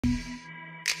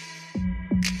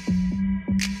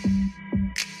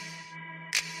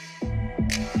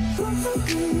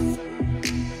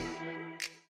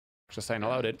Just saying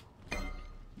hello, dude.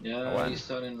 Yeah, you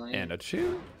saw it in lane. And a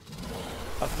 2,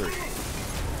 a 3.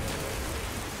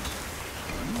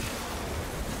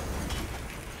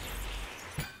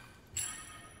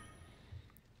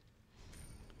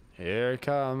 Here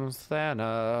comes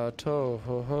Thanatos.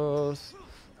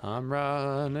 I'm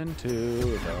running to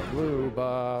the blue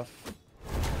buff.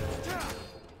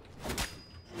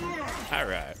 All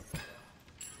right.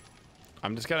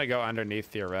 I'm just gonna go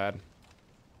underneath your red.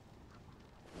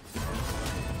 Your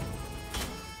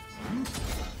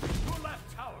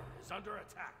left tower is under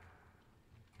attack.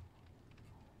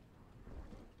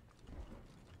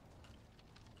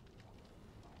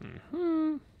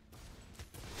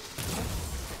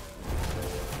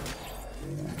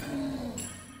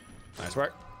 Nice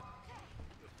work.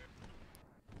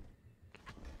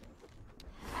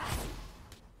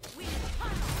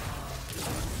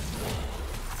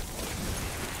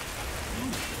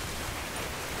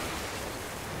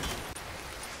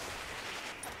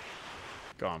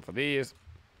 Going for these.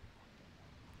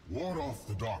 Ward off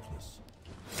the darkness.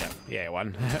 Yeah,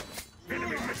 one.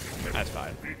 That's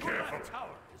fine. Be careful. Tower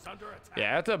is under attack.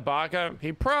 Yeah, it's a Baka.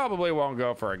 He probably won't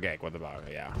go for a gank with the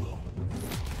Baka, yeah.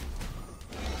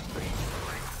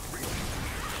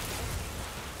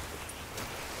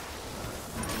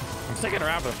 I'm sticking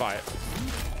around for the fight.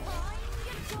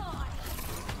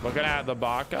 Looking at the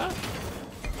Baka.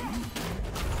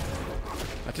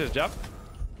 That's his jump.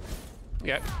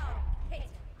 Okay.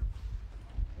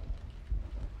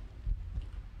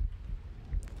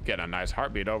 Getting a nice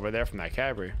heartbeat over there from that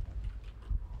cavalry.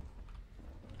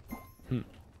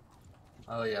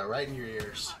 Oh yeah, right in your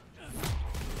ears.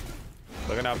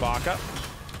 Looking at Baka.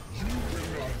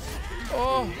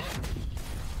 Oh.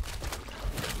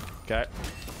 Okay.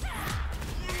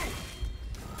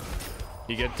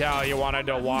 You could tell you wanted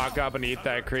to walk up and eat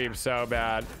that creep so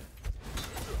bad.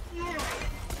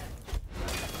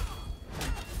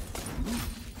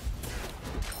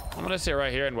 I'm gonna sit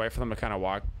right here and wait for them to kind of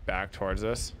walk back towards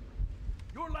this.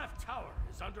 Your left tower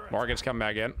is under attack. Morgan's coming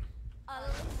back in.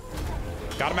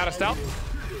 Got him out of stealth.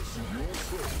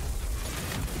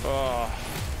 Oh.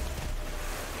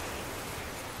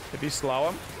 If you slow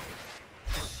him.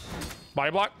 Body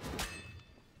block.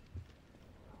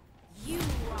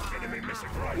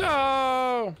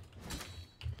 No.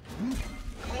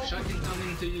 Shocking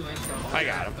coming to you, Incon. I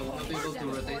got him. I will not be able to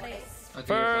rotate. Okay,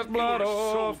 First blood,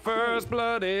 oh, first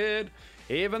blooded.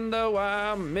 Even though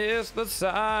I missed the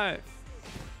scythe.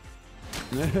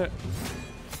 Your left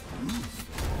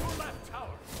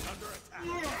tower is under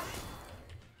attack.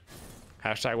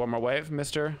 Hashtag one more wave,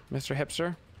 Mr.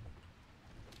 Hipster.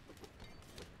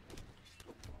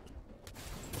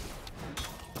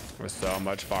 There's so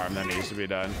much farm that needs to be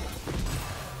done.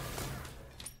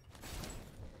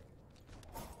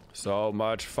 So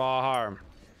much farm.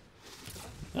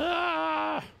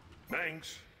 Ah!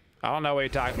 Thanks. I don't know what you're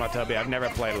talking about, Tubby. I've never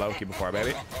played Loki before,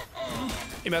 baby.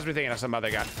 You must be thinking of some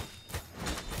other guy.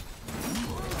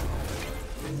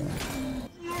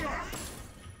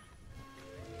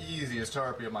 Easiest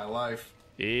harpy of my life.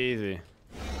 Easy.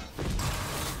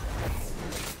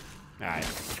 All right,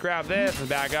 grab this and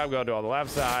back up. Go to on the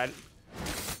left side.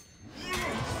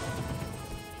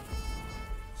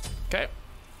 Okay.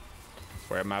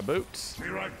 Wear my boots. Be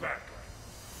right back.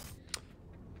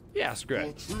 Yeah, screw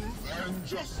it.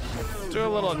 Do a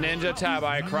little ninja tab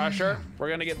eye crusher. We're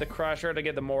gonna get the crusher to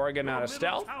get the Morgan out of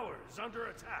stealth. Tower is under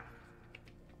attack.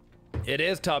 It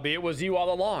is, Tubby. It was you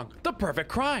all along. The perfect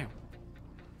crime.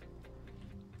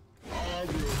 I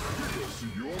will pierce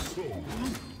your soul.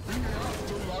 The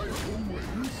afterlife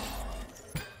awaits.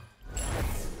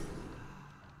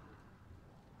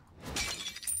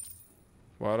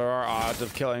 What are our odds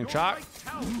of killing Chalk?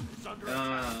 I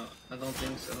don't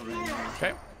think so right now.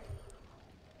 Okay.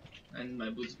 And my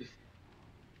boots before.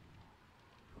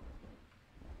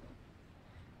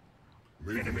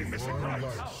 May the divine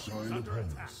light shine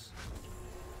upon us.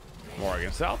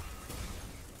 Morgan south.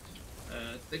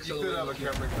 Takes You a could little have a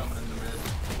here. Kemper coming in the mid.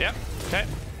 Yep. Okay.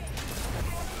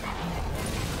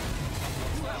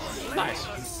 Nice.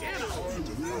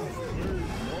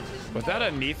 Was that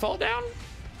a Neathal down?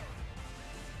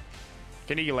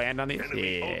 Can you land on these?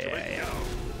 Yeah.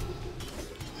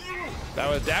 That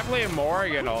was definitely a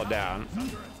Morgan all down.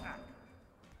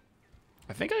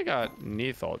 I think I got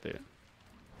Neathal, dude.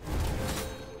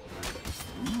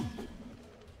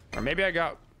 Or maybe I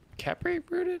got Kepri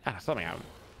rooted? Ah, something happened.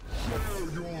 Share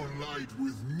your light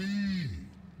with me.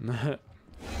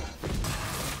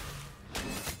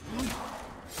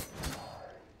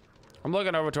 I'm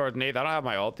looking over towards Neath. I don't have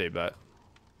my ulti, but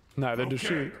neither does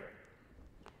she.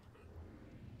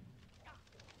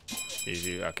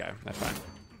 Easy. Okay, that's fine.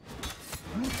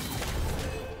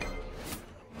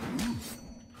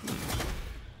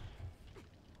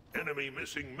 Enemy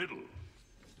missing middle.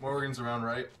 Morgan's around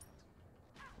right.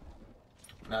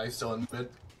 Nah, he's still in mid.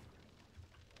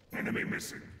 Enemy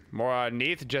missing. More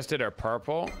Neath just did her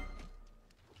purple.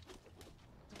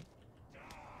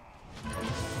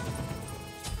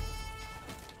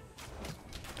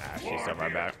 Ah, she's so far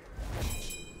back.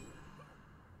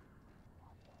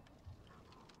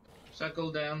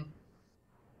 Circle down.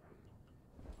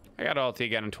 I got ulti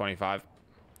again in 25.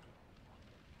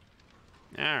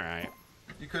 All right.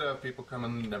 You could have people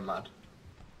coming. Never mind.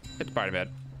 It's party bed.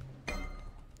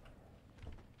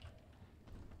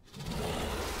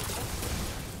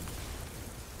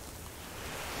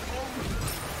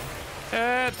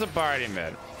 It's a party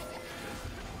mid.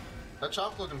 That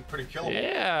chop looking pretty killable.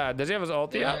 Yeah. Does he have his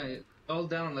ulti up? Yeah, all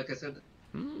down, like I said.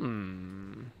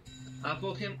 I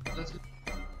poke him. Let's go.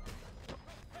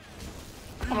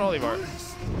 I'm gonna leave art.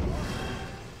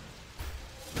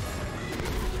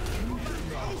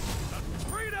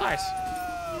 Nice.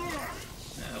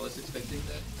 I was expecting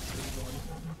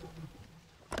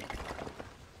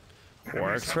that.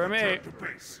 Works for me.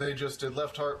 They just did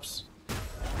left harps.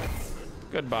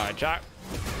 Goodbye, Jack.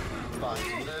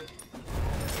 Fine, mid.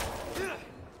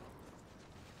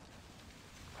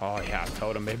 Oh yeah,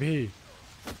 totem baby.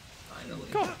 Finally.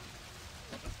 Cool.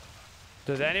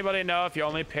 Does anybody know if you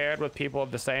only paired with people of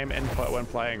the same input when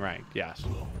playing ranked? Yes.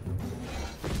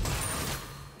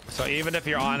 So even if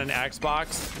you're on an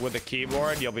Xbox with a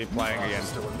keyboard, you'll be playing against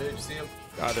Still in mid. You see him?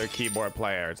 other keyboard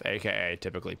players, aka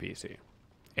typically PC,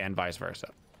 and vice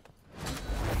versa.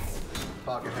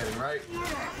 Pocket heading right.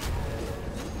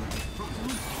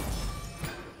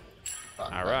 Pocket All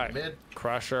back right, mid.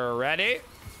 Crusher ready.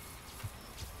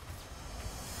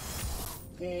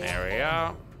 There we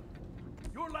go.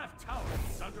 Your left tower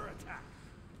is under attack.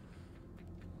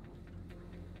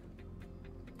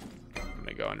 I'm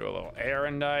gonna go into a little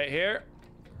errandite here.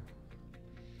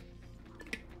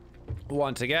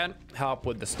 Once again, help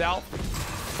with the stealth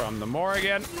from the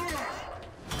Morrigan.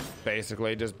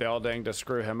 Basically just building to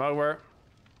screw him over.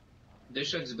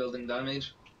 Dishak's building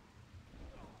damage.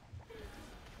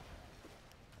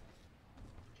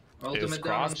 Is Ultimate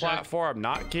down on Shaq. cross-platform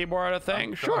not keyboard a thing?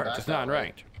 I'm Sure, coming back just not in that way.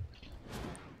 ranked.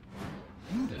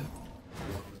 Yeah.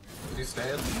 Did he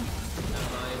stand?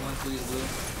 I want to use blue.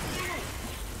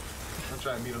 I'll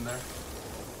try and meet him there.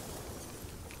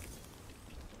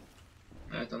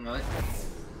 Right on right.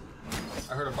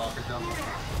 I heard a pocket jump.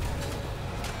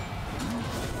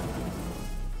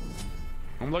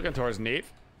 I'm looking towards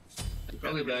Neath.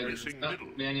 Probably back. Missing Oh, middle.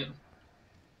 behind you.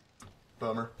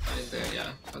 Bummer. Right there,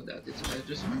 yeah. Fuck that. It's right.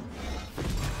 Just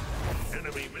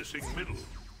Enemy missing middle.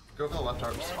 Go for the left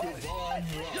harps.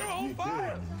 You're on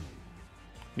fire.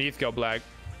 Neath, go black.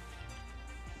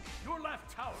 Your left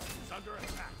tower is under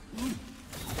attack.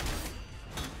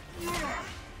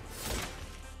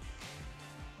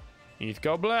 Neath,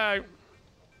 go black.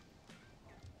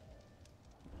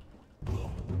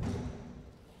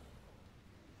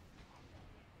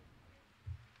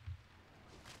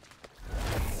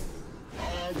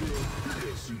 I will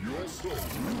pierce your soul.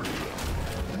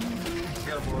 He's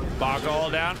got a board. Baka all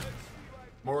down.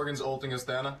 Morgan's ulting his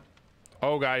Thana.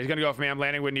 Oh god, he's gonna go for me. I'm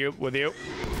landing with you.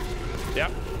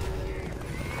 Yep.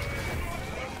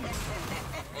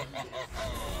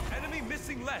 Enemy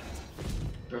missing left.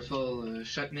 careful.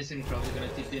 Shaq missing. Probably gonna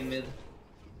tip in mid.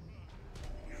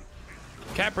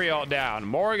 Capri ult down.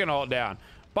 Morgan ult down.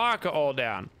 Baka ult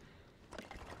down.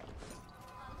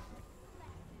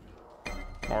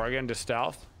 Morgan to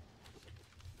stealth.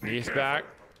 Neath back.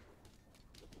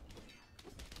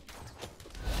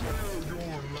 Share your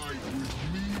light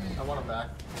with me. I want him back.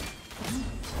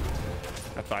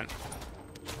 That's fine.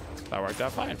 That worked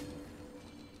out fine.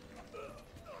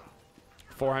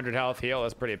 400 health heal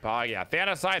is pretty pog. Yeah,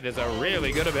 Thanatos is a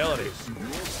really good ability.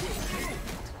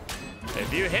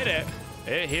 If you hit it,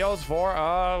 it heals for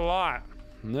a lot.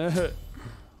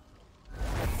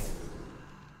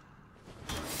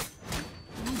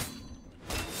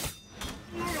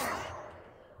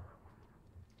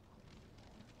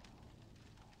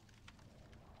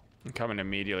 I'm coming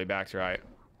immediately back to right.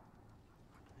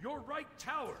 Your right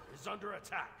tower is under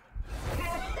attack.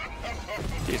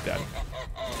 He's dead.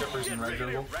 Skipper's in right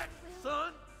jungle. Wreck,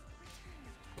 son.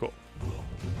 Cool.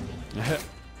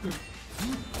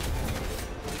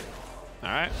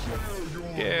 Alright.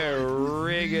 Get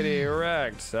riggedy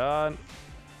wrecked, son.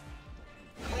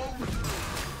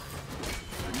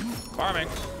 Farming.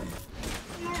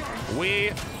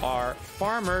 We are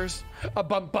farmers. Bum,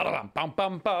 bum, bum,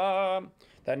 bum, bum.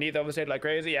 That Neath overstayed like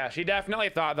crazy. Yeah, she definitely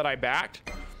thought that I backed.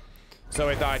 So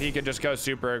we thought he could just go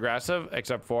super aggressive,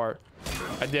 except for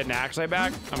I didn't actually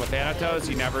back. I'm with Thanatos.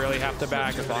 You never really have to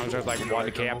back as long as there's like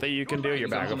one camp that you can do. You're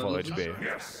back at full HP.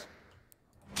 Yes.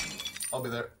 I'll be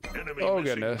there. Enemy Oh,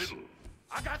 missing goodness. middle.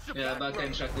 I got you Yeah, back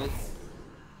end shackled.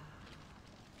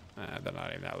 They're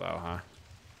not even that low, huh?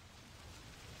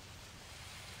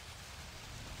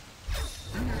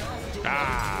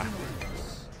 Ah!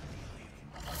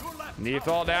 Knee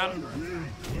fall down.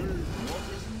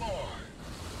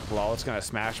 Lol, it's gonna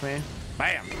smash me.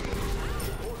 Bam!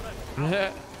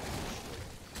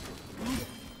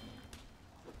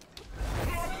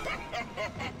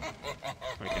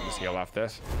 We can just heal off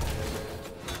this.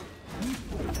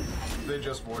 They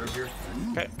just boarded here.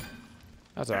 Okay.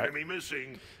 That's alright. Enemy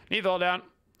missing. Knee fall down.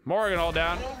 Morgan hold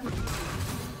down.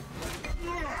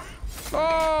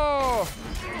 Oh!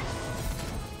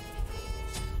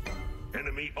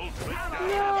 Enemy ultimate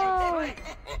down.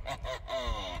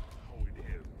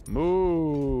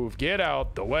 Move. Get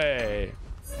out the way.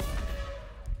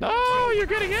 No, you're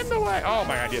getting in the way. Oh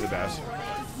my god, you're the best.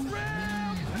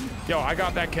 Yo, I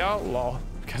got that kill. Lol.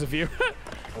 Because of you.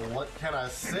 What can I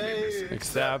say?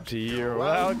 Except you're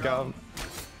welcome.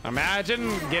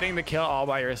 Imagine getting the kill all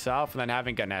by yourself and then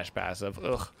having Ganesh passive.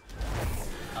 Ugh.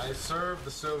 I serve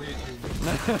the Soviet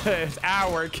Union. It's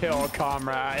our kill,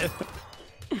 comrade.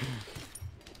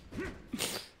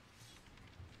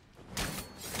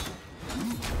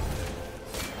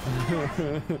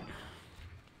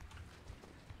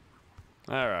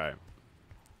 All right.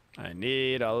 I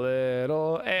need a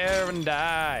little air and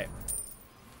die.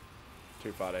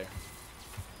 Too funny.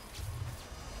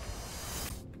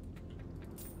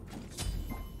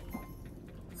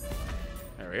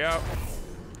 There we go.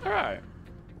 All right.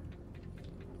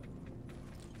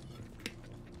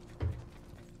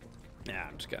 Yeah,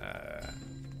 I'm just gonna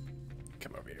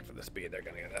come over here for the speed. They're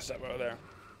gonna get us up over there.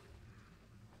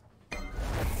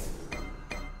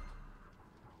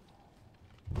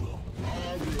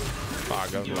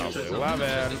 Baga's lovely. Love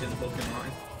it.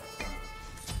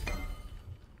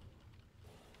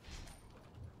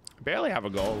 Barely have a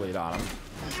goal lead on him,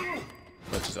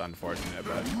 which is unfortunate,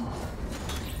 but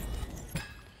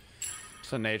it's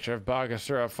the nature of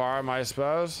Bagasura farm, I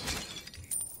suppose.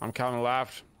 I'm coming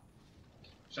left.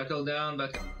 Shackle down,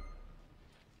 back.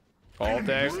 All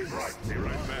day. Right, be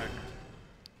right back.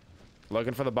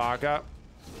 Looking for the Baka.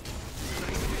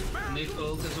 Need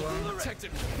ult as well.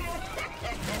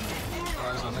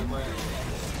 Eyes on him, lane.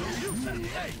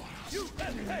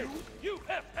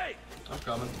 I'm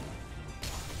coming.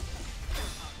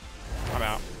 I'm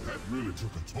out. That really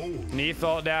took a toll. Knee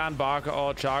ult down, Baka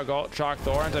ult, chalk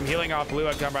thorns. I'm healing off blue.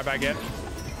 I come right back in.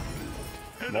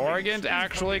 Morgan's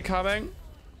actually coming.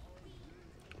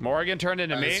 Morgan turned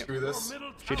into me. Screw this.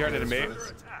 She turned into me.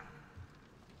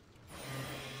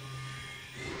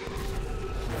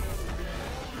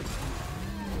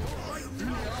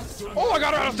 Oh, I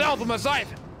got her out of stealth with my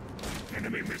scythe.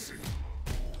 Enemy missing.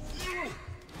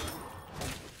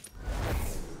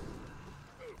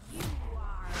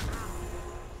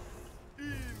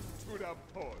 Into the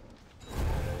pod.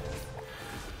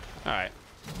 All right.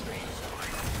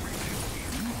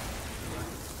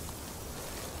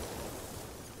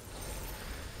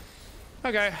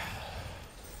 Okay.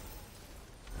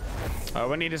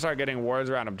 We need to start getting wards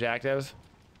around objectives.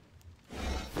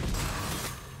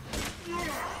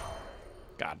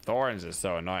 God, Thorns is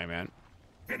so annoying, man.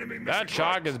 Enemy missing. That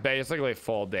shock is basically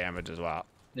full damage as well.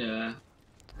 Yeah.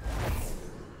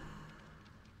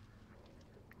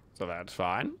 So that's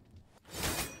fine.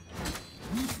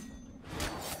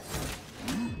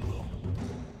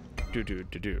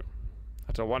 Do.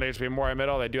 That's a 1 HP more in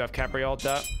middle. They do have Capri ult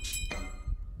up.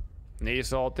 Knee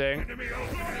ulting. Enemy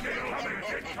ultimate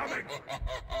incoming.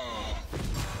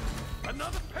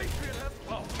 Another Patriot has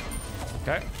fallen.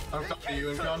 Okay. I'm coming to you,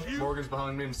 Incon. Morgan's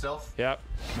behind me himself. Yep.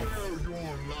 Share your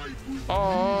life with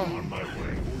Oh. on my way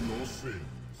for your sins.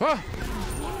 Ah.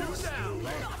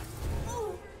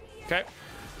 Okay.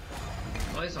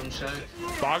 Nice on shack.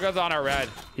 Baga's on our red.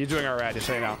 He's doing our red, just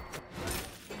so you know.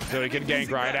 So he can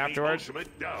gank right afterwards.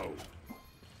 Ultimate down.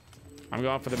 I'm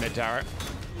going for the mid tower.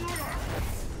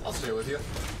 I'll stay with you.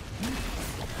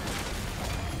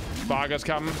 Baga's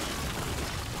coming.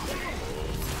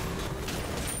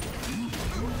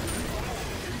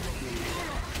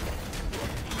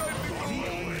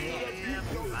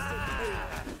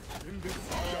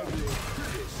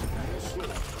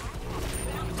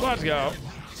 Let's go.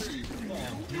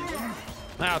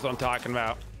 That's what I'm talking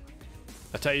about.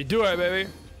 That's how you do it, baby.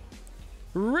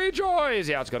 Rejoice!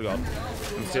 Yeah, let's go to gold.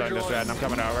 I'm stealing this red and I'm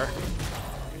coming over.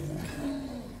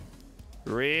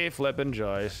 Re-flippin'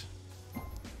 Joyce.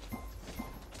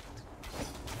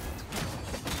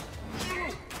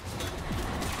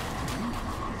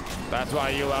 That's why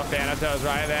you love Thanatos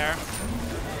right there.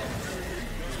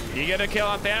 You get a kill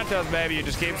on Thanatos, baby. You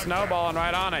just keep snowballing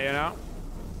right on it, you know?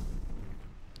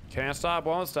 Can't stop,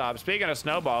 won't stop. Speaking of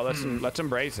snowball, let's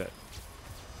embrace it.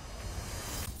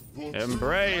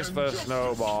 Embrace the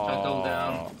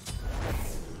snowball.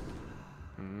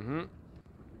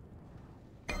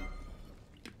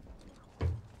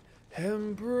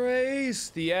 Embrace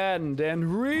the end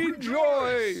and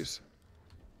rejoice.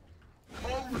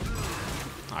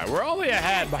 Alright, we're only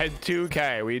ahead by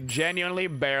 2K. We genuinely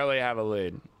barely have a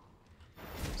lead.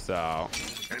 So,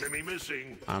 Enemy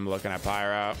missing. I'm looking at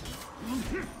Pyro.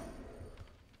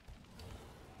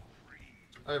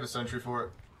 I have a sentry for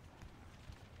it.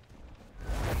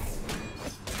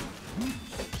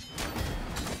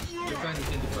 You're trying to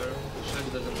kill the fire.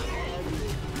 Shag doesn't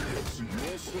matter. See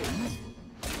your soul.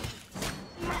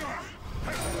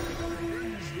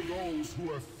 Praise to those who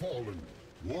have fallen.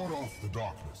 Ward off the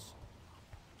darkness.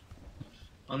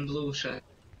 On blue Shag.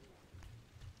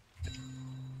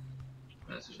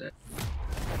 Message that.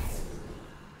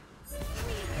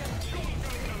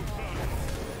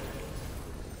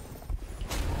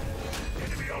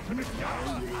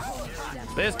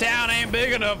 This town ain't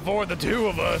big enough for the two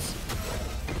of us.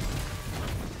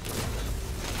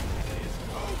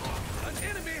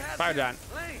 Fire giant.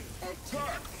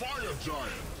 Attack fire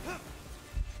giant.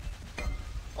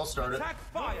 I'll start it. Attack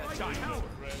fire giant.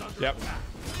 Yep.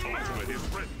 Ultimate is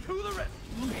ready. To the rest.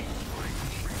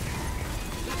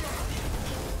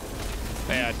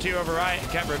 Yeah, 2 over right,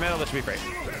 Kemper middle, that should be great.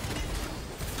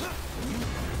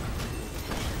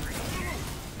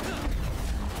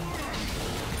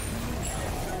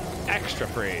 Extra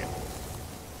free.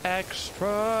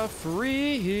 Extra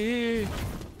free.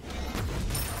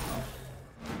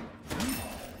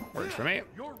 Works for me.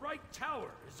 Your right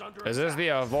tower is under Is this the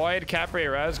avoid Capri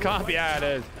res comp? Yeah, it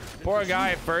is. Poor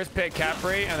guy first picked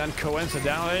Capri, and then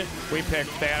coincidentally, we picked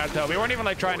Thanatos. We weren't even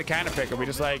like trying to counter pick him. We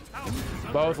just like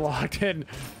both locked in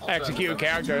execute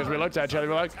characters. We looked at each other,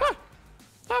 we were like, huh,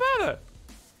 how about it?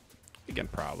 We can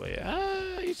probably,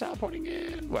 he's teleporting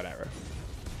in, whatever.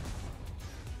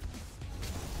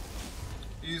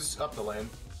 He's up the lane.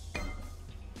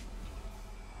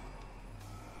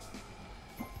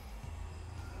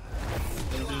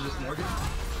 And there's just Morgan.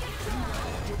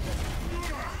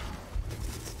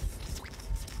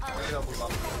 I can help him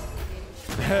up.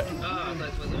 Ah,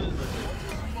 that was over.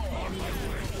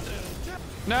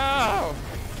 No!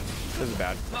 This is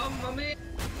bad. Mamma mia!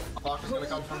 Clock is gonna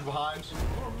come from behind.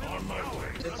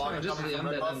 It's fine, just leave.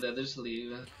 I'm dead, just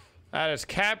leave. That is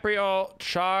Capri ult,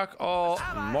 Chalk ult,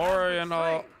 Morian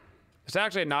ult. It's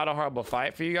actually not a horrible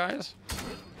fight for you guys.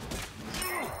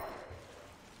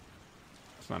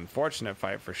 It's an unfortunate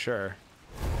fight for sure.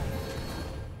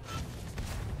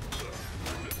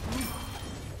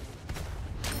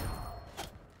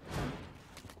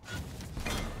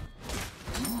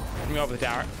 Let me go over the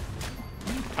tower.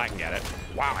 I can get it.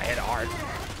 Wow, I hit it hard.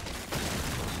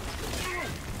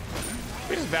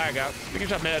 We just back up. We can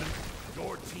jump mid.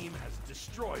 Your team has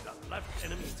destroyed a left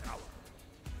enemy tower.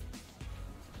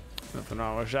 Nothing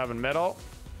wrong with shoving middle.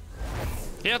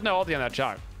 He has no ulti on that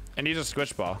Chalk. And he's a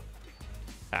squish ball.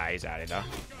 Ah, he's out of here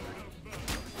though.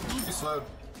 He's slowed.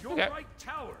 Your Okay. right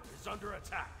tower is under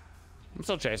attack. I'm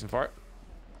still chasing for it.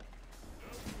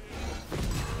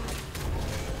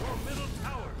 Your middle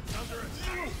tower is under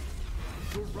attack.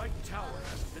 Your right tower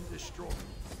has been destroyed.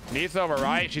 Neath over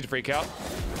right. She's a free kill.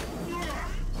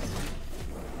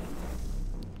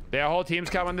 The whole team's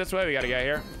coming this way. We gotta get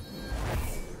here.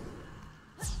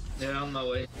 Yeah, on my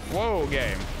way. Whoa,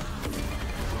 game.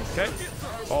 Okay.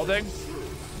 Holding.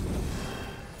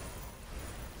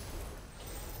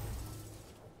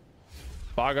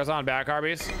 Ball goes on back,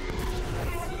 Arby's.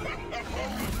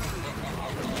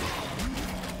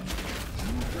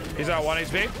 He's at 1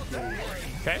 HP.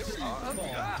 Okay.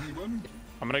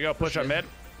 I'm gonna go push up mid.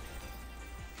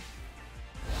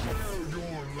 Share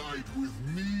your light with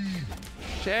me.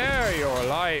 Share your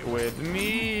light with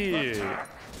me.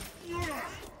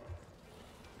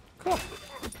 Cool.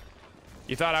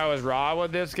 You thought I was raw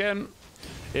with this skin?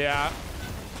 Yeah.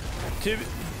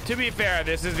 To be fair,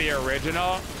 this is the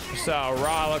original. So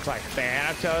raw looks like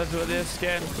Thanatos with this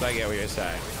skin. But I get what you're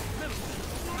saying.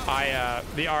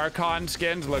 The Archon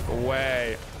skins look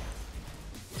way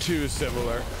too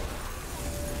similar.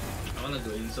 I wanna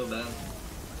go in so bad.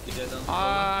 You guys don't?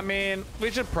 I mean, we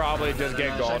should probably just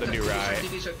get gold and do right.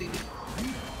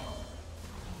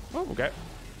 Oh, okay.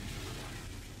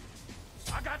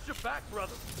 I got your back,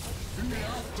 brother. The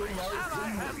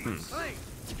afterlife awaits.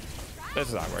 This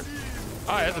is awkward.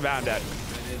 Oh, it's about dead.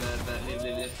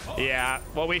 Yeah.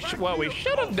 What we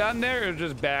should have done there is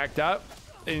just backed up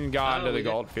Incon to the we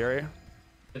Gold Fury.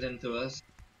 Get into us.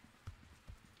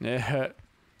 Yeah.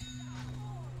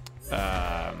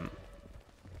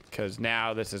 Because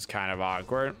now this is kind of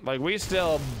awkward. Like, we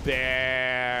still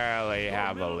barely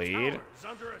have a lead,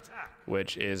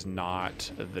 which is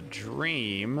not the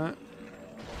dream.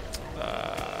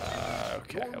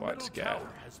 Okay, let's get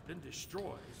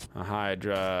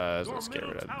Hydras. Let's get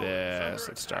rid of this.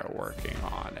 Let's start working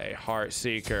on a Heart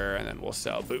Seeker, and then we'll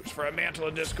sell boots for a Mantle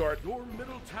of Discord. Your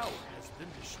middle tower has been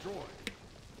destroyed.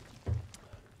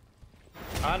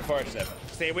 Unfortunate.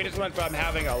 See, we just went from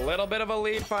having a little bit of a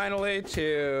lead finally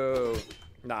to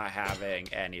not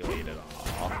having any lead at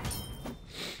all.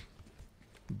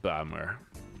 Bummer.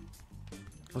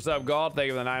 What's up, Gold? Thank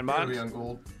you for the 9 months. On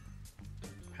gold.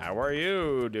 How are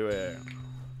you doing?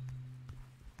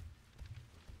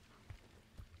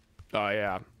 Oh,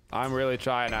 yeah. I'm really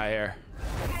trying out here.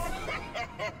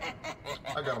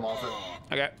 I got him off it.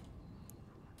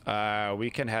 Okay. We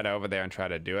can head over there and try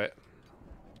to do it.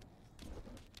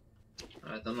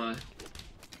 Alright, I'm on.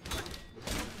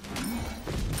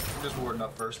 Just warding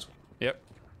up first. Yep.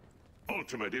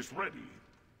 Ultimate is ready.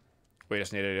 We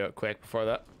just need to do it quick before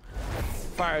that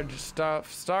fire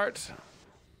stuff starts.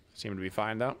 Seem to be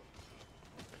fine though.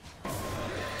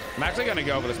 I'm actually gonna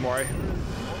go for this Mori.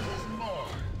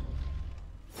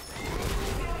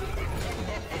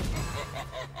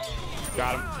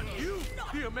 Got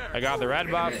him. I got the red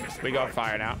buff. We go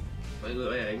fire now.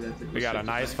 Yeah, exactly. We got a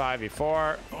nice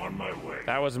 5v4. On my way.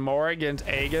 That was Morrigan's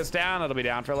Aegis down. It'll be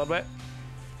down for a little bit.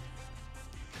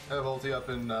 I have ulti up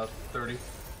in 30.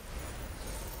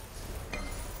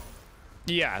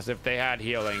 Yes, if they had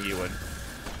healing,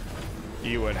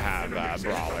 you would have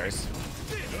brawlers.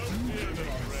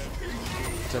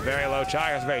 It's a very low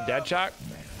shock. It's a very dead shock.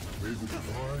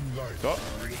 Go.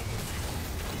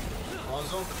 On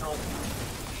zone patrol.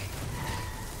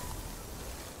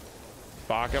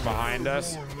 Baka behind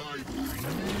us.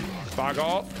 Baka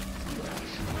ult.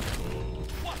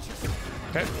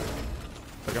 Okay.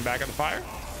 Looking back at the fire.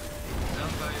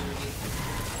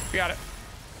 We got it.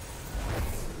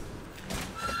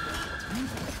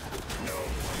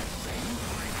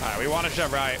 Alright, we want to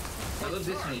shove right.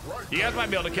 You guys might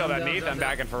be able to kill that Neath. I'm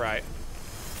backing for right.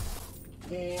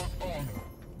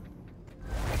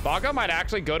 Baka might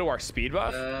actually go to our speed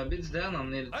buff. Bits down,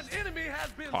 I'm needed. An enemy has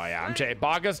been Oh yeah, I'm chasing.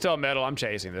 Baka's still middle. I'm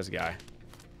chasing this guy.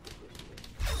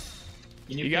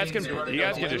 You guys can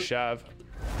just shove.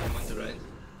 Right.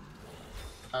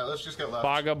 Alright, let's just get left.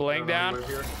 Baka blink down.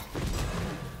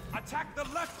 Attack the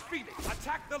left Phoenix.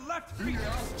 Attack the left Phoenix.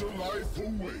 Afterlife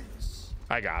awaits.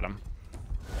 I got him.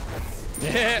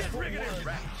 Yeah.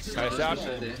 Nice job.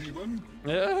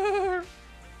 Yeah.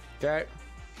 Okay.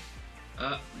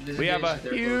 We have a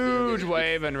huge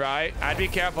wave and right. I'd be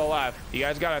careful left. You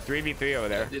guys got a 3v3 over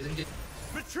there.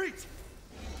 Retreat.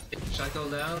 Shackle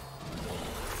down.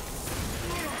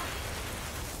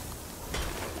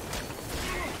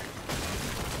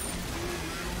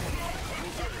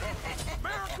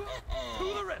 Miracle to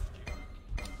the rescue.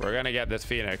 We're gonna get this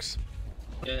Phoenix.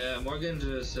 Yeah, Morgan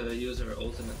just used her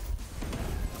ultimate.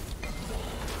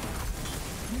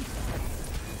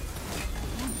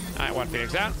 Alright, one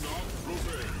Phoenix down.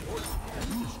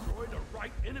 Destroyed a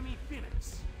right enemy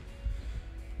Phoenix.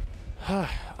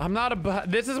 I'm not a.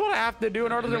 This is what I have to do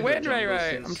in order to win,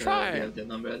 Ray. I'm trying. The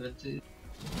number advantage.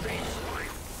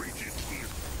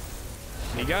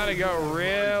 You gotta go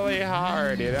really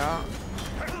hard, you know?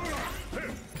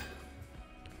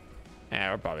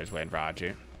 Yeah, we're probably just waiting for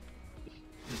Hachi.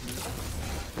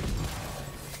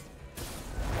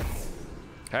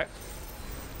 Okay.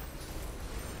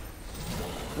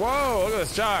 Whoa, look at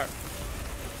this chart.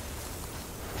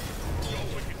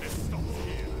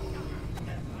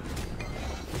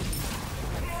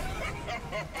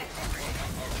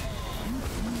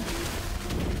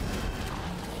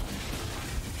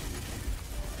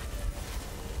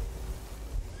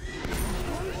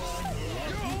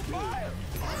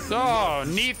 So,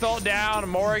 Neath ult down,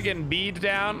 Morrigan beads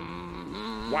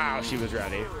down. Wow, she was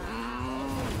ready.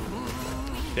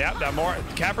 Yep,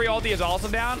 that Capri ulti is also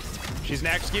down. She's in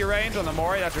X-Gear range on the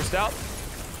Mori, that's her stealth.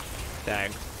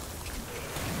 Dang.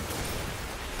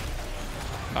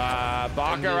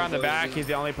 Baka around the back, he's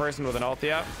the only person with an ulti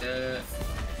up.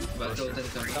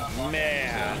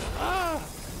 Man.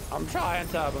 I'm trying,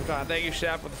 Tub, I'm trying. Thank you,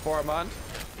 Chef, with the 4 months.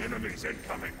 Enemies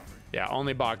incoming. Yeah,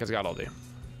 only Baka's got ulti.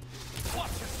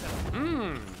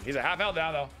 He's a half health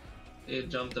down though. It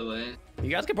jumped away. You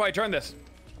guys can probably turn this.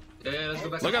 Yeah, let's go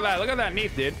back. Look at that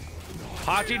Neath, dude.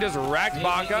 Hachi just wrecked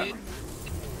Baka.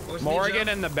 Morrigan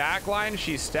in the back line,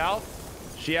 she's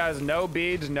stealth. She has no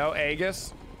beads, no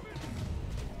Aegis.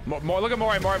 More, look at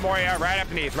Mori, yeah, right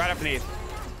underneath, right underneath.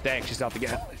 Dang, she's stealth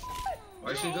again.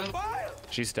 Where's she going?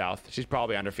 She's stealth. She's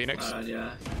probably under Phoenix.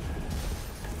 Yeah.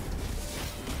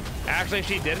 Actually, if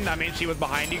she didn't, I mean, she was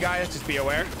behind you guys. Just be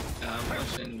aware.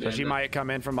 So she might come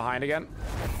in from behind again.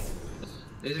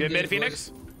 Good mid,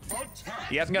 Phoenix.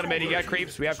 He hasn't got a mid. He got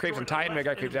creeps. We have creeps from Titan. We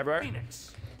got creeps everywhere.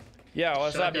 Yo,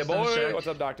 what's up, your boy? What's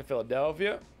up, Dr.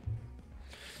 Philadelphia?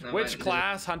 Which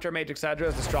class, Hunter, Mage, etc.,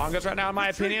 is the strongest right now, in my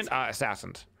opinion?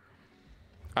 Assassins.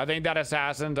 I think that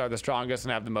assassins are the strongest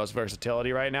and have the most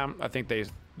versatility right now. I think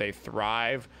they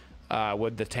thrive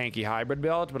with the tanky hybrid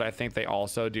build, but I think they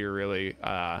also do really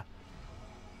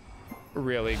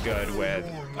good with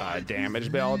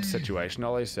damage builds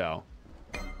situationally. So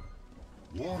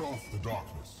Ward off the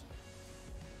darkness.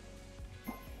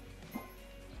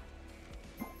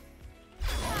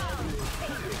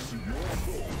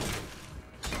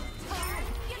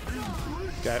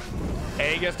 okay,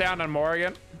 A gets down on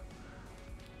Morrigan.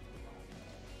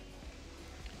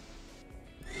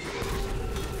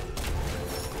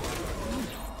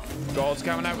 Gold's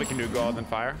coming up. We can do gold and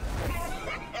fire.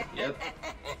 Yep.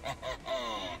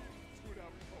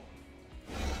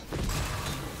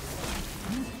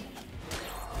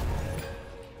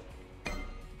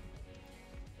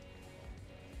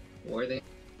 Where are they?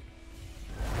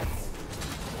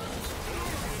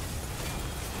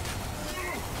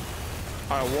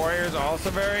 Our warriors also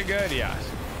very good. Yes.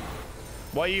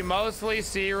 What you mostly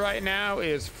see right now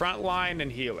is frontline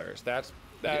and healers. That's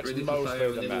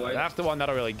mostly the meta. That's the one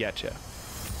that'll really get you.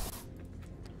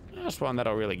 That's one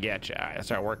that'll really get you. I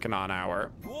start working on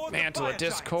our Mantle of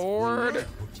Discord.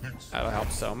 That'll help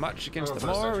so much against the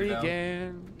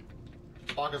Morrigan.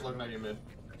 Clock is looking at you mid.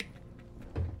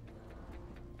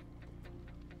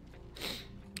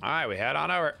 All right, we head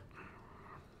on over.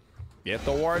 Get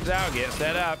the wards out. Get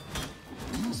set up.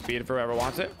 Speed for whoever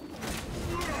wants it.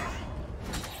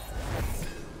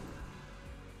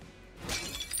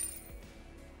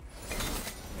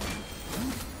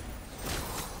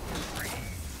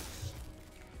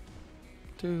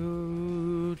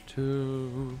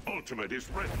 Ultimate is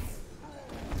ready.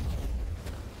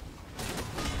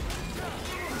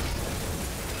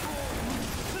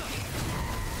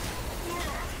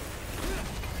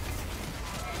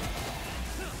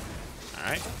 All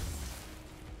right.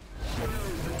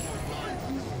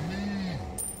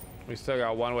 We still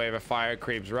got one wave of fire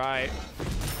creeps right.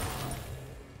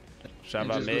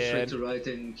 Shove up Just go straight mid. to right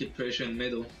and keep pressure in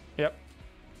middle. Yep.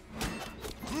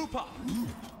 Group up.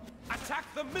 Attack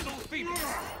the middle Phoenix.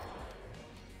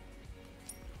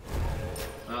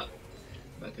 Ah,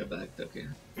 back, okay.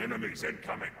 Enemies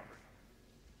incoming.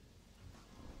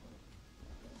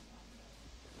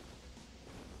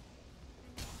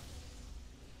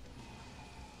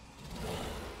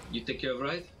 You take care of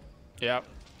right? Yep.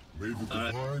 May the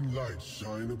divine light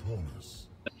shine upon us.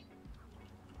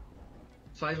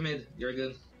 5 mid, you're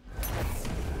good.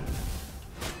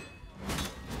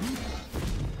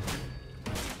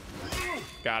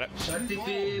 Got it. Shaq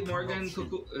TP, Morgan,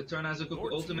 Cuckoo, turn as a Cuckoo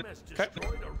ultimate. Okay.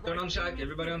 Turn on Shaq,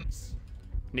 everybody on.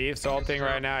 Neve salting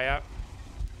right now, yep.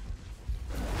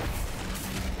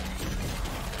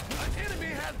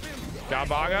 Got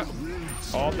Baga.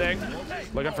 All thing.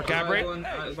 Looking for Capri.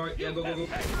 Yeah, go.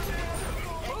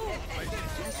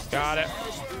 Got it.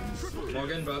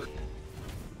 Morgan, bro.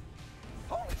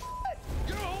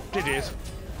 GG's.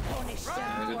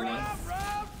 Yeah, good one.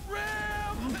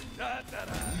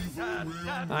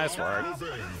 Nice work.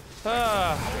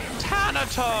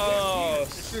 Thanatos.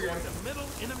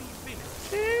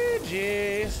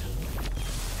 GG's.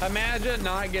 Imagine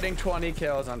not getting 20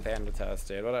 kills on Thanatos,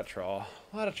 dude. What a troll.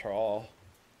 What a troll.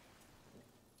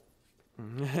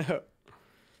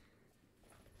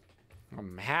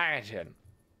 Imagine.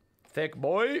 Thick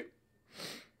boy.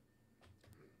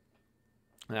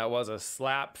 That was a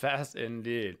slap fest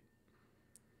indeed.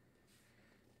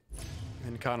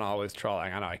 Incon always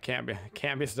trolling. I know, I can't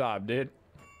be stopped, dude.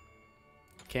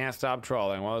 Can't stop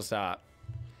trolling. Won't stop.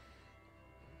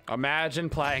 Imagine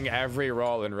playing every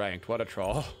role in ranked. What a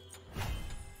troll.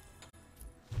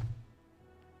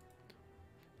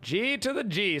 G to the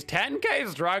G's. 10K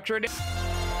structured.